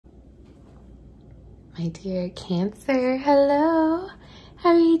My dear Cancer, hello.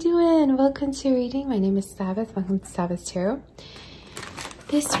 How are you doing? Welcome to reading. My name is Sabbath. Welcome to Sabbath Tarot.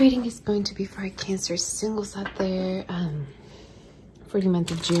 This reading is going to be for our Cancer singles out there for the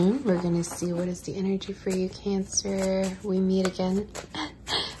month of June. We're going to see what is the energy for you, Cancer. We meet again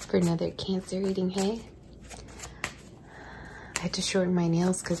for another Cancer reading, hey? I had to shorten my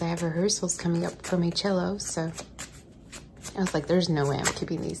nails because I have rehearsals coming up for my cello, so I was like, there's no way I'm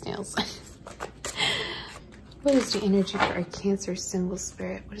keeping these nails. What is the energy for our Cancer single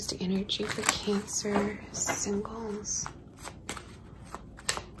spirit? What is the energy for Cancer singles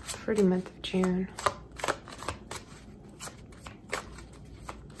for the month of June?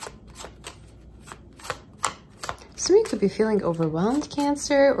 Some of you could be feeling overwhelmed,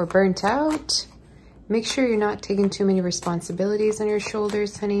 Cancer, or burnt out. Make sure you're not taking too many responsibilities on your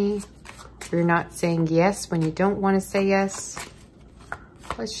shoulders, honey. You're not saying yes when you don't want to say yes.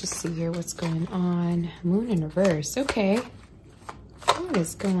 Let's just see here what's going on. Moon in reverse. Okay. What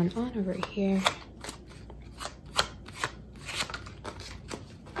is going on over here?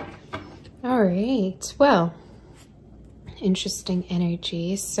 All right. Well, interesting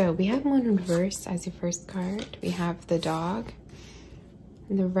energy. So we have Moon in reverse as your first card. We have the dog,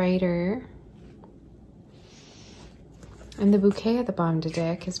 the Rider, and the bouquet at the bottom of the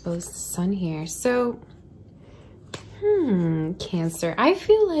deck, as well as the sun here. So, Cancer, I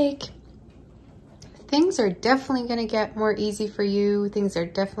feel like things are definitely going to get more easy for you. Things are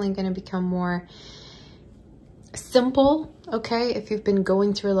definitely going to become more simple, okay? If you've been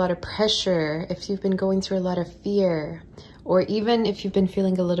going through a lot of pressure, if you've been going through a lot of fear, or even if you've been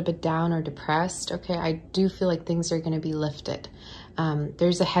feeling a little bit down or depressed, okay, I do feel like things are going to be lifted.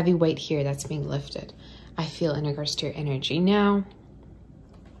 There's a heavy weight here that's being lifted, I feel, in regards to your energy. Now,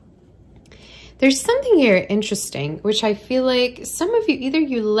 there's something here interesting, which I feel like some of you, either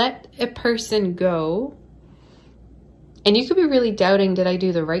you let a person go, and you could be really doubting, did I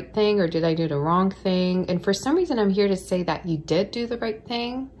do the right thing or did I do the wrong thing? And for some reason, I'm here to say that you did do the right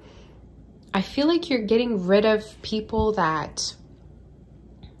thing. I feel like you're getting rid of people that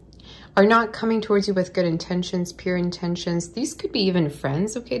are not coming towards you with good intentions, pure intentions. These could be even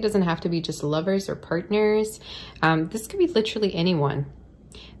friends, okay? It doesn't have to be just lovers or partners. This could be literally anyone.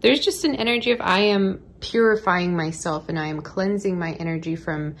 There's just an energy of I am purifying myself and I am cleansing my energy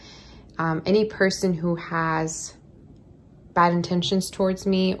from any person who has bad intentions towards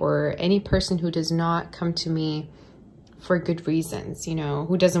me, or any person who does not come to me for good reasons, you know,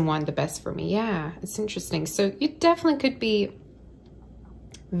 who doesn't want the best for me. Yeah, it's interesting. So you definitely could be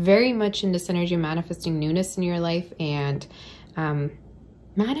very much in this energy of manifesting newness in your life and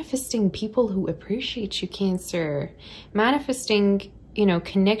manifesting people who appreciate you, Cancer. Manifesting, you know,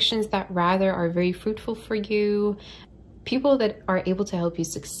 connections that rather are very fruitful for you. People that are able to help you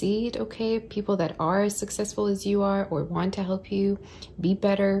succeed, okay? People that are as successful as you are or want to help you be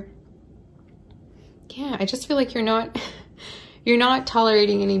better. Yeah, I just feel like you're not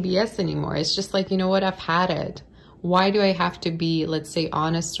tolerating any BS anymore. It's just like, you know what, I've had it. Why do I have to be, let's say,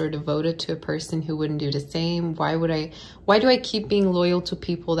 honest or devoted to a person who wouldn't do the same? Why do I keep being loyal to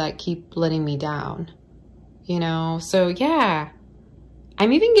people that keep letting me down? You know, so yeah.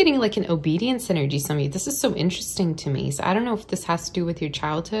 I'm even getting like an obedience energy, some of you. This is so interesting to me. So I don't know if this has to do with your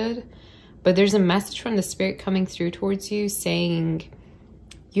childhood, but there's a message from the spirit coming through towards you saying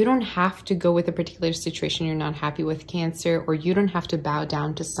you don't have to go with a particular situation you're not happy with, Cancer, or you don't have to bow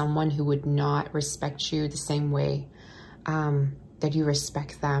down to someone who would not respect you the same way that you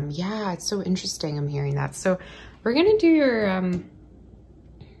respect them. Yeah, it's so interesting. I'm hearing that. So we're going to do your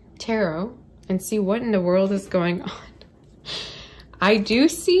tarot and see what in the world is going on. I do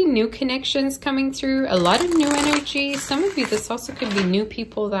see new connections coming through, a lot of new energy. Some of you, this also could be new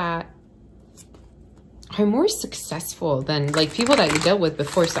people that are more successful than like people that you dealt with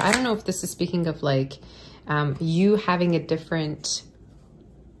before. So I don't know if this is speaking of like you having a different,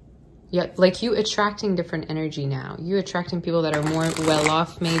 like you attracting different energy now. You attracting people that are more well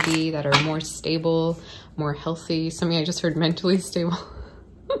off, maybe, that are more stable, more healthy. Something I just heard, mentally stable.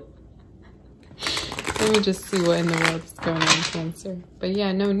 Let me just see what in the world is going on, Cancer. But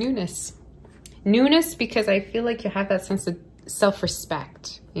yeah, no, newness. Newness, because I feel like you have that sense of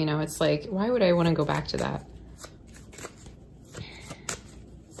self-respect. You know, it's like, why would I want to go back to that?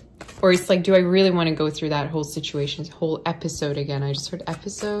 Or it's like, do I really want to go through that whole situation, whole episode again? I just heard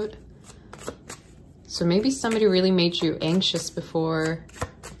episode. So maybe somebody really made you anxious before.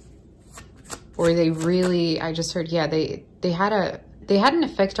 Or they really, I just heard, yeah, they had an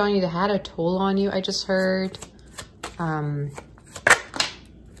effect on you. They had a toll on you, I just heard.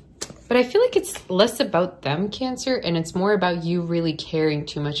 But I feel like it's less about them, Cancer, and it's more about you really caring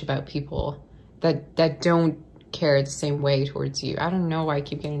too much about people that don't care the same way towards you. I don't know why I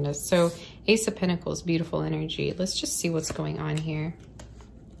keep getting this. So Ace of Pentacles, beautiful energy. Let's just see what's going on here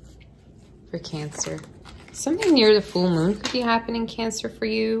for Cancer. Something near the full moon could be happening, Cancer, for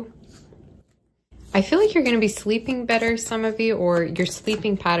you. I feel like you're going to be sleeping better, some of you, or your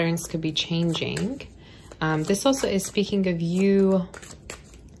sleeping patterns could be changing. This also is speaking of you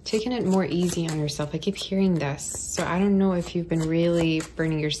taking it more easy on yourself. I keep hearing this. So I don't know if you've been really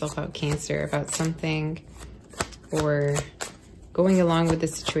burning yourself out, Cancer, about something, or going along with the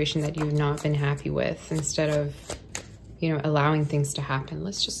situation that you've not been happy with instead of, you know, allowing things to happen.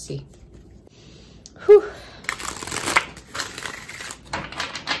 Let's just see. Whew.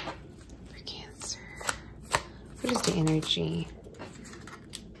 For Cancer, what is the energy?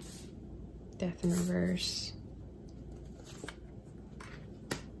 Death in reverse.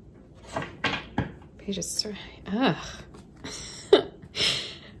 Page of Swords. Ugh.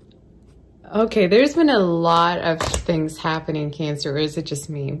 Okay, there's been a lot of things happening, Cancer, or is it just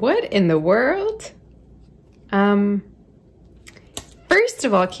me? What in the world? First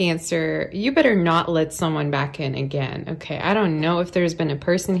of all, Cancer, you better not let someone back in again, okay? I don't know if there's been a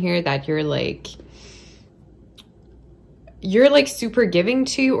person here that you're like super giving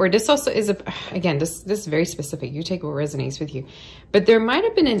to, or this also is again, this is very specific. You take what resonates with you. But there might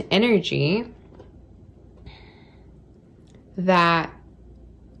have been an energy that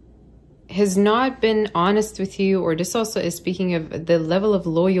has not been honest with you, or this also is speaking of the level of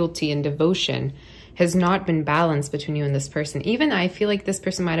loyalty and devotion has not been balanced between you and this person. Even I feel like this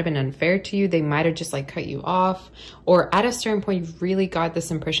person might have been unfair to you. They might have just like cut you off, or at a certain point you really got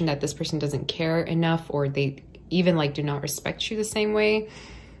this impression that this person doesn't care enough, or they even like do not respect you the same way.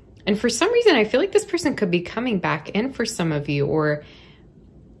 And for some reason, I feel like this person could be coming back in for some of you, or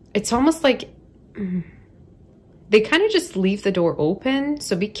it's almost like they kind of just leave the door open.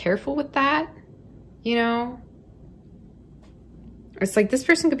 So be careful with that, you know? It's like this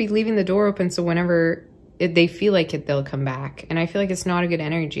person could be leaving the door open, so whenever they feel like it, they'll come back. And I feel like it's not a good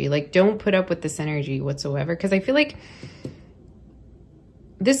energy. Like, don't put up with this energy whatsoever, because I feel like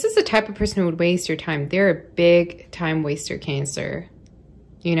this is the type of person who would waste your time. They're a big time waster, Cancer,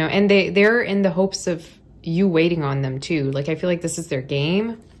 you know? And they're in the hopes of you waiting on them too. Like, I feel like this is their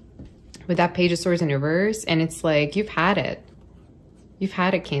game with that Page of Swords in reverse. And it's like, you've had it. You've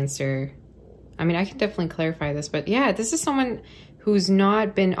had it, Cancer. I mean, I can definitely clarify this, but yeah, this is someone who's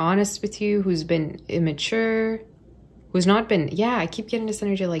not been honest with you, who's been immature, who's not been, yeah, I keep getting this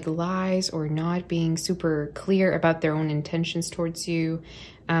energy like lies, or not being super clear about their own intentions towards you.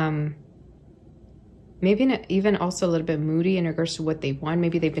 Maybe even also a little bit moody in regards to what they want.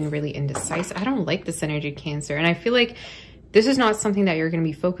 Maybe they've been really indecisive. I don't like this energy, Cancer. And I feel like this is not something that you're going to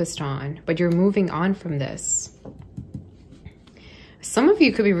be focused on, but you're moving on from this. Some of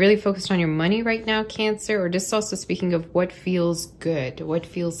you could be really focused on your money right now, Cancer, or just also speaking of what feels good, what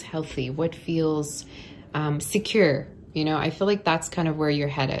feels healthy, what feels secure. You know, I feel like that's kind of where you're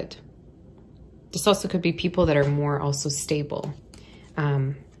headed. This also could be people that are more also stable.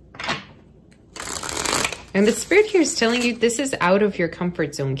 And the Spirit here is telling you this is out of your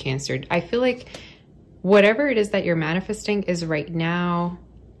comfort zone, Cancer. I feel like whatever it is that you're manifesting is right now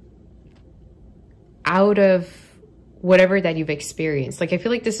out of whatever that you've experienced. Like, I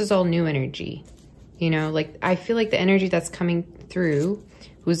feel like this is all new energy, you know? Like, I feel like the energy that's coming through,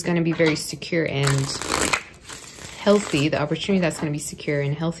 who's going to be very secure and healthy, the opportunity that's going to be secure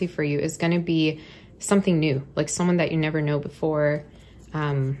and healthy for you is going to be something new, like someone that you never know before,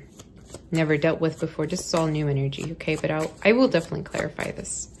 never dealt with before. This is all new energy, okay? But I will definitely clarify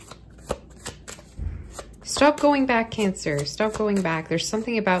this. Stop going back, Cancer. Stop going back. There's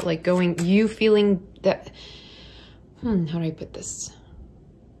something about like you feeling that, how do I put this?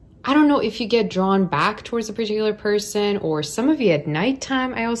 I don't know if you get drawn back towards a particular person, or some of you at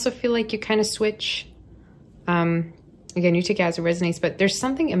nighttime, I also feel like you kind of switch. Again, you take it as it resonates, but there's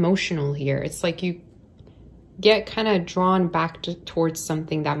something emotional here. It's like you get kind of drawn back towards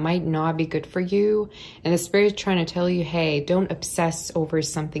something that might not be good for you. And the Spirit's trying to tell you, hey, don't obsess over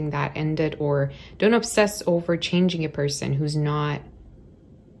something that ended, or don't obsess over changing a person who's not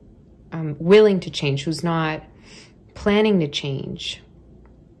willing to change, who's not planning to change.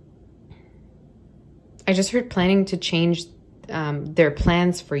 I just heard planning to change their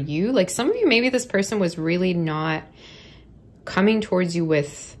plans for you. Like, some of you, maybe this person was really not coming towards you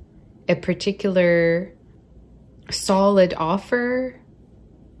with a particular solid offer.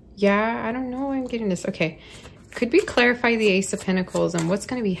 Yeah, I don't know why I'm getting this. Okay, could we clarify the Ace of Pentacles and what's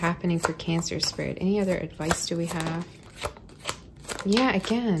going to be happening for Cancer, Spirit? Any other advice do we have? Yeah,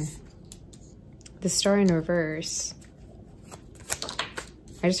 again, the Star in reverse.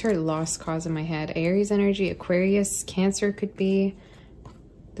 I just heard lost cause in my head. Aries energy, Aquarius, Cancer could be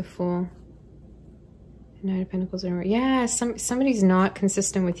the Fool. Knight of Pentacles. Yeah, somebody's not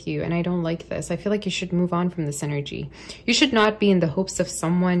consistent with you, and I don't like this. I feel like you should move on from this energy. You should not be in the hopes of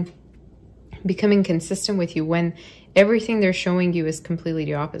someone becoming consistent with you when everything they're showing you is completely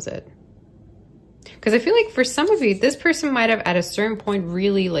the opposite. Because I feel like for some of you, this person might have at a certain point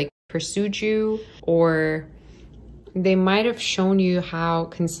really like pursued you, or they might have shown you how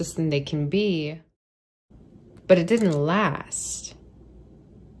consistent they can be, but it didn't last.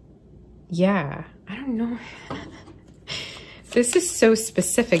 Yeah, I don't know. This is so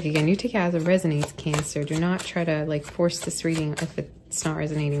specific. Again, you take it as it resonates, Cancer. Do not try to like force this reading if it's not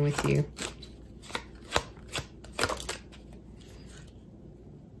resonating with you.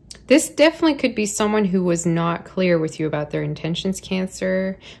 This definitely could be someone who was not clear with you about their intentions,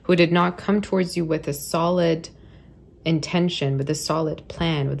 Cancer, who did not come towards you with a solid intention, with a solid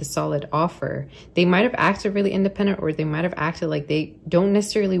plan, with a solid offer. They might have acted really independent, or they might have acted like they don't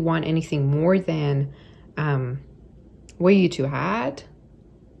necessarily want anything more than what you two had.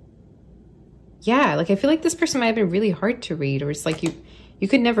 Yeah, like I feel like this person might have been really hard to read, or it's like you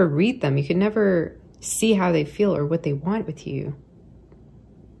could never read them. You could never see how they feel or what they want with you.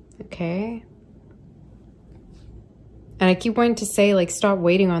 Okay. And I keep wanting to say, like, stop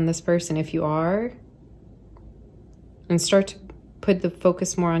waiting on this person if you are, and start to put the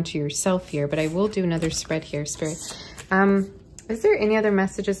focus more onto yourself here. But I will do another spread here, Spirit. Is there any other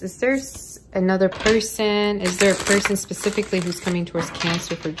messages? Is there another person? Is there a person specifically who's coming towards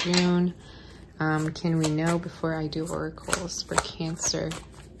Cancer for June? Can we know before I do oracles for Cancer?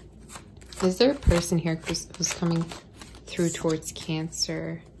 Is there a person here who's coming through towards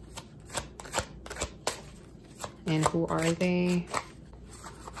Cancer? And who are they?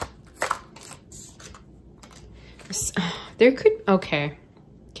 There could, okay.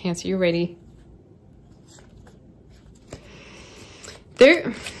 Cancer, you ready?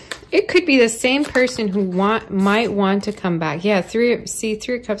 It could be the same person who might want to come back. Yeah, Three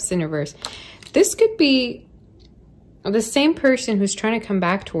of Cups in reverse. This could be the same person who's trying to come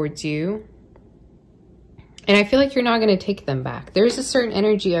back towards you. And I feel like you're not going to take them back. There's a certain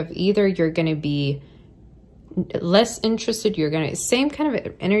energy of either you're going to be less interested, same kind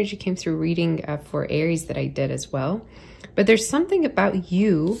of energy came through reading for Aries that I did as well. But there's something about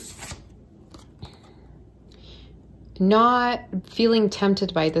you not feeling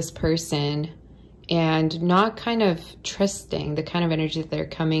tempted by this person and not kind of trusting the kind of energy that they're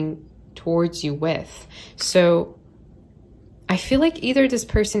coming towards you with. So I feel like either this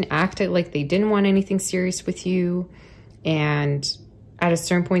person acted like they didn't want anything serious with you, and at a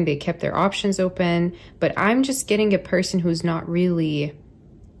certain point they kept their options open, but I'm just getting a person who's not really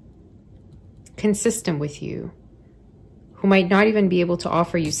consistent with you, who might not even be able to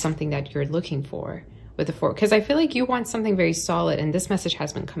offer you something that you're looking for with the Four. Because I feel like you want something very solid, and this message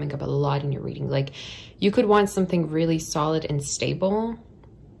has been coming up a lot in your reading. Like, you could want something really solid and stable.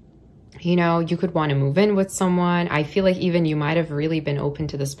 You know, you could want to move in with someone. I feel like even you might have really been open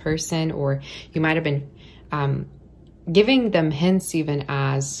to this person, or you might have been giving them hints even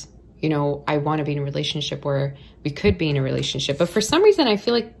as, you know, I want to be in a relationship, where we could be in a relationship. But for some reason, I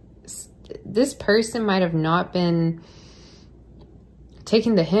feel like this person might have not been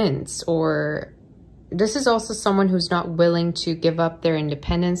taking the hints, or this is also someone who's not willing to give up their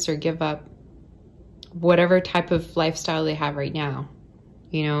independence or give up whatever type of lifestyle they have right now.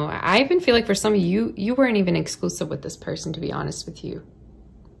 You know, I even feel like for some of you, you weren't even exclusive with this person, to be honest with you,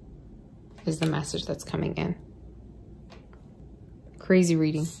 is the message that's coming in. Crazy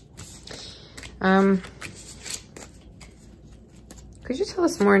reading. Could you tell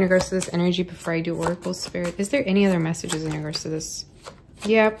us more in regards to this energy before I do oracle, Spirit? Is there any other messages in regards to this?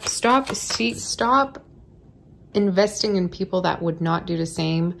 Yep. Stop investing in people that would not do the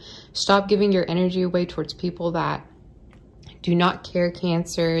same. Stop giving your energy away towards people that do not care,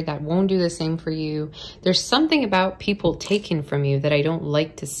 Cancer, that won't do the same for you. There's something about people taken from you that I don't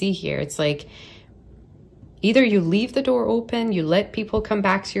like to see here. It's like, either you leave the door open, you let people come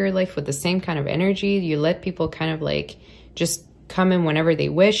back to your life with the same kind of energy, you let people kind of like just come in whenever they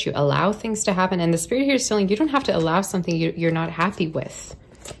wish, you allow things to happen. And the Spirit here is telling you don't have to allow something you're not happy with.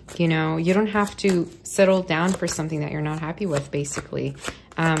 You know, you don't have to settle down for something that you're not happy with, basically.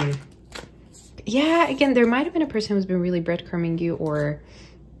 Yeah, again, there might have been a person who's been really breadcrumbing you, or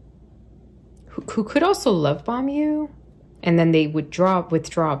who could also love bomb you, and then they would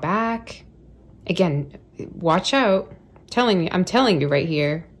withdraw back. Again, watch out. I'm telling you right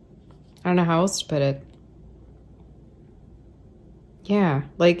here. I don't know how else to put it. Yeah,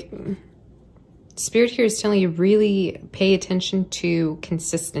 like, Spirit here is telling you really pay attention to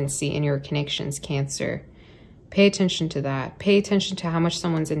consistency in your connections, Cancer. Pay attention to that. Pay attention to how much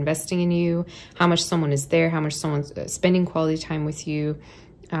someone's investing in you, how much someone is there, how much someone's spending quality time with you,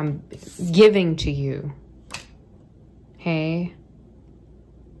 giving to you. Okay?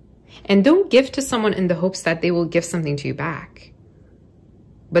 And don't give to someone in the hopes that they will give something to you back.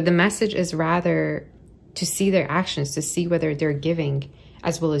 But the message is rather to see their actions, to see whether they're giving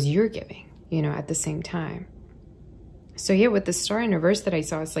as well as you're giving, you know, at the same time. So yeah, with the star in reverse that I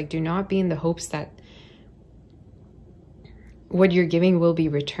saw, it's like, do not be in the hopes that what you're giving will be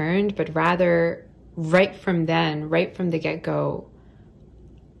returned, but rather right from then, right from the get-go,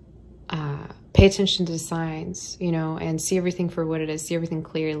 pay attention to the signs, you know, and see everything for what it is, see everything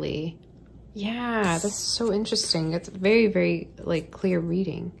clearly. Yeah, that's so interesting. It's very, very like clear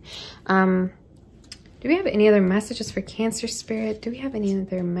reading. Do we have any other messages for Cancer Spirit? Do we have any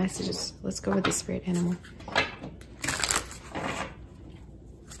other messages? Let's go with the spirit animal.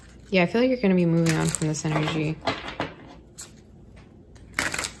 Yeah, I feel like you're going to be moving on from this energy.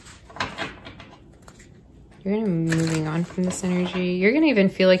 You're going to be moving on from this energy. You're going to even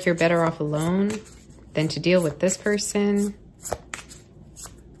feel like you're better off alone than to deal with this person.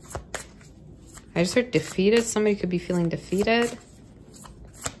 I just heard defeated. Somebody could be feeling defeated.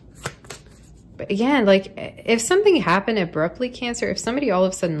 But again, like if something happened abruptly, Cancer, if somebody all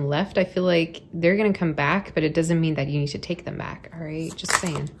of a sudden left, I feel like they're going to come back, but it doesn't mean that you need to take them back. All right. Just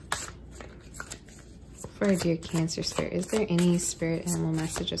saying. For our dear Cancer Spirit, is there any spirit animal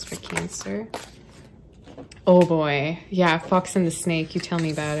messages for Cancer? Oh boy. Yeah, fox and the snake. You tell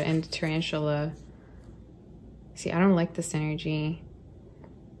me about it. And tarantula. See, I don't like this energy.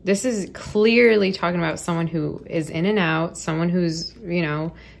 This is clearly talking about someone who is in and out. Someone who's, you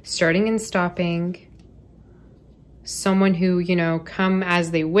know, starting and stopping. Someone who, you know, come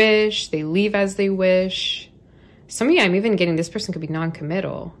as they wish. They leave as they wish. Some of you, I'm even getting this person could be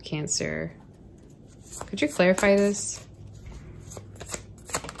non-committal, Cancer. Could you clarify this?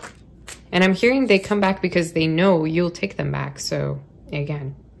 And I'm hearing they come back because they know you'll take them back. So,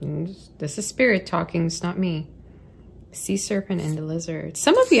 again, this is spirit talking. It's not me. Sea serpent and the lizard.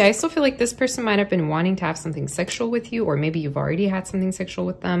 Some of you, I still feel like this person might have been wanting to have something sexual with you. Or maybe you've already had something sexual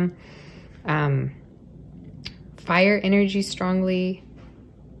with them. Fire energy strongly.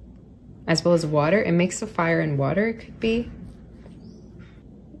 As well as water. A mix of fire and water it could be.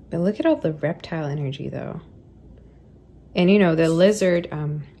 But look at all the reptile energy, though. And, you know, the lizard...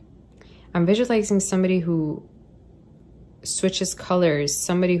 I'm visualizing somebody who switches colors,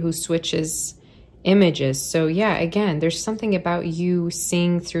 somebody who switches images. So yeah, again, there's something about you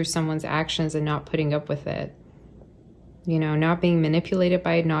seeing through someone's actions and not putting up with it. You know, not being manipulated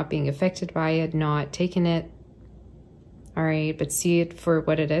by it, not being affected by it, not taking it. All right, but see it for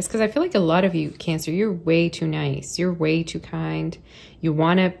what it is. Because I feel like a lot of you, Cancer, you're way too nice. You're way too kind. You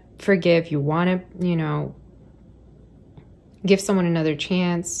want to forgive. You want to, you know, give someone another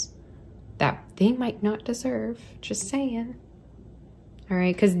chance that they might not deserve. Just saying. All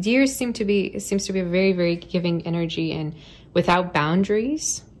right, because deers seems to be a very, very giving energy and without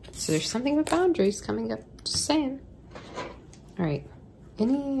boundaries. So there's something with boundaries coming up. Just saying. All right.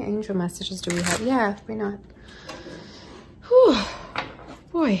 Any angel messages do we have? Yeah, why not? Whew.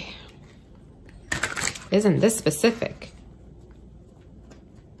 Boy. Isn't this specific?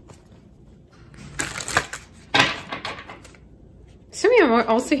 Some of you are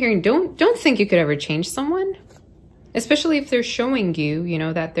also hearing, don't think you could ever change someone. Especially if they're showing you, you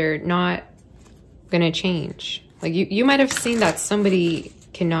know, that they're not going to change. Like you might have seen that somebody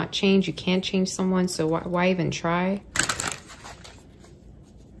cannot change. You can't change someone. So why even try?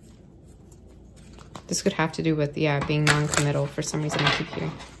 This could have to do with, yeah, being non-committal for some reason. I keep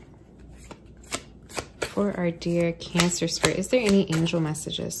hearing. For our dear Cancer Spirit, is there any angel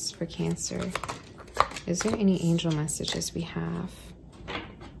messages for Cancer? Is there any angel messages we have?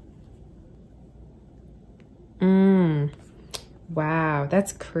 Wow,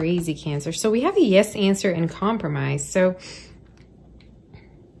 that's crazy, Cancer. So we have a yes answer and compromise. So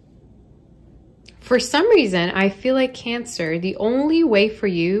for some reason, I feel like Cancer, the only way for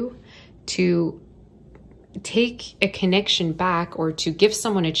you to take a connection back or to give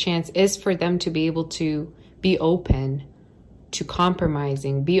someone a chance is for them to be able to be open to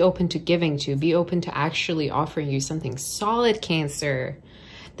compromising, be open to giving to, be open to actually offering you something solid, Cancer.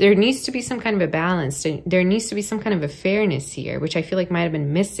 There needs to be some kind of a balance. There needs to be some kind of a fairness here, which I feel like might have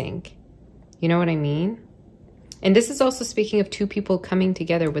been missing. You know what I mean? And this is also speaking of two people coming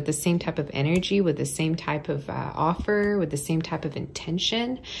together with the same type of energy, with the same type of offer, with the same type of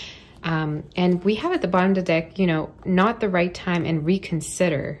intention. And we have at the bottom of the deck, you know, not the right time and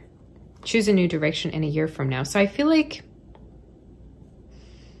reconsider. choose a new direction in a year from now. So I feel like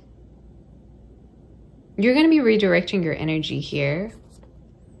you're going to be redirecting your energy here.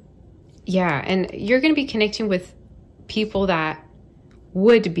 Yeah, and you're going to be connecting with people that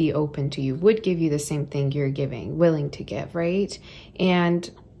would be open to you, would give you the same thing you're giving, willing to give, right? And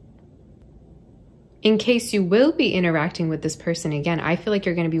in case you will be interacting with this person again, I feel like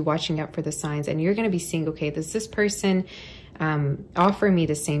you're going to be watching out for the signs, and you're going to be seeing, okay, does this person offer me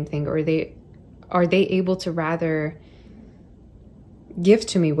the same thing, or are they able to rather give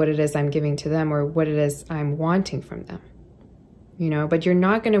to me what it is I'm giving to them, or what it is I'm wanting from them, you know? But you're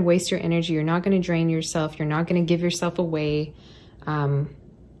not going to waste your energy. You're not going to drain yourself. You're not going to give yourself away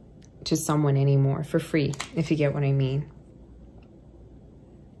to someone anymore for free, if you get what I mean.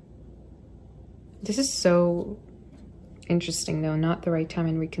 This is so interesting, though. Not the right time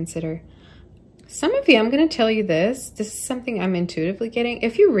and reconsider. Some of you, I'm going to tell you this. This is something I'm intuitively getting.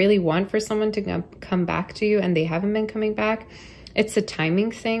 If you really want for someone to come back to you and they haven't been coming back, it's a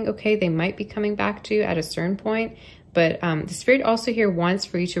timing thing, okay? They might be coming back to you at a certain point. But the Spirit also here wants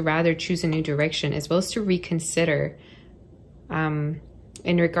for you to rather choose a new direction, as well as to reconsider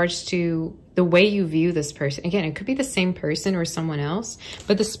in regards to the way you view this person. Again, it could be the same person or someone else,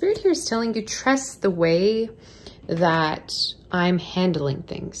 but the Spirit here is telling you, trust the way that I'm handling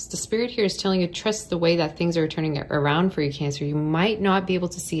things. The Spirit here is telling you, trust the way that things are turning around for you, Cancer. You might not be able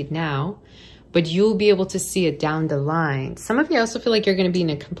to see it now, but you'll be able to see it down the line. Some of you also feel like you're going to be in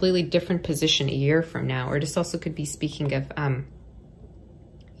a completely different position a year from now, or this also could be speaking of,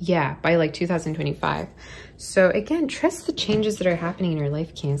 yeah, by like 2025. So again, trust the changes that are happening in your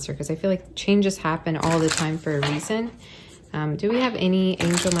life, Cancer, because I feel like changes happen all the time for a reason. Do we have any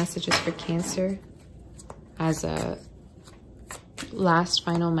angel messages for Cancer as a last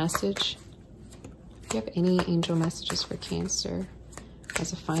final message? Do you have any angel messages for Cancer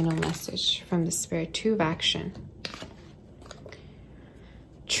as a final message from the Spirit? 2 of action.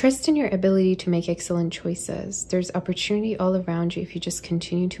 Trust in your ability to make excellent choices. There's opportunity all around you if you just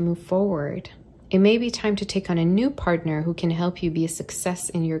continue to move forward. It may be time to take on a new partner who can help you be a success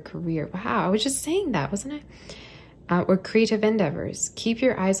in your career. Wow, I was just saying that, wasn't I? Or creative endeavors. Keep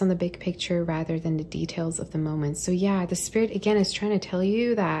your eyes on the big picture rather than the details of the moment. So yeah, the Spirit again is trying to tell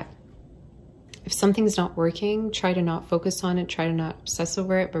you that if something's not working, try to not focus on it, try to not obsess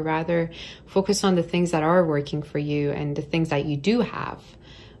over it, but rather focus on the things that are working for you and the things that you do have.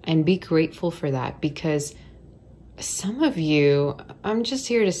 And be grateful for that, because some of you, I'm just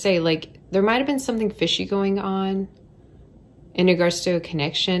here to say, like, there might have been something fishy going on in regards to a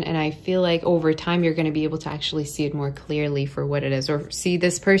connection. And I feel like over time, you're going to be able to actually see it more clearly for what it is, or see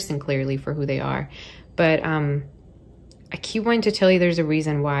this person clearly for who they are. But I keep wanting to tell you there's a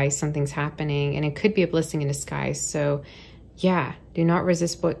reason why something's happening, and it could be a blessing in disguise. So yeah, do not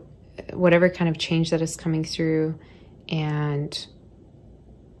resist whatever kind of change that is coming through. And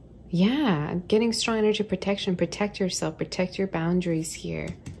yeah, getting strong energy protection. Protect yourself. Protect your boundaries here.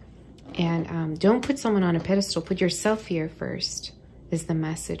 And don't put someone on a pedestal. Put yourself here first is the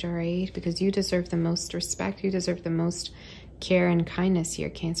message, all right? Because you deserve the most respect. You deserve the most care and kindness here,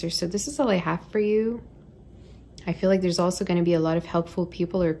 Cancer. So this is all I have for you. I feel like there's also going to be a lot of helpful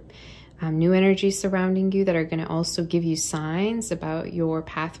people or new energy surrounding you that are going to also give you signs about your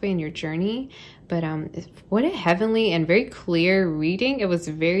pathway and your journey. But what a heavenly and very clear reading. It was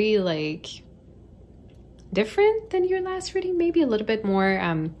very like different than your last reading, maybe a little bit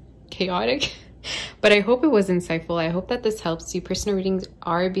more chaotic, but I hope it was insightful. I hope that this helps you. Personal readings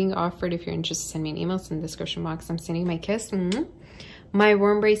are being offered. If you're interested, send me an email. It's in the description box. I'm sending my kiss, my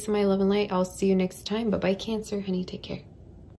warm embrace, and my love and light. I'll see you next time. Bye-bye, Cancer. Honey, take care.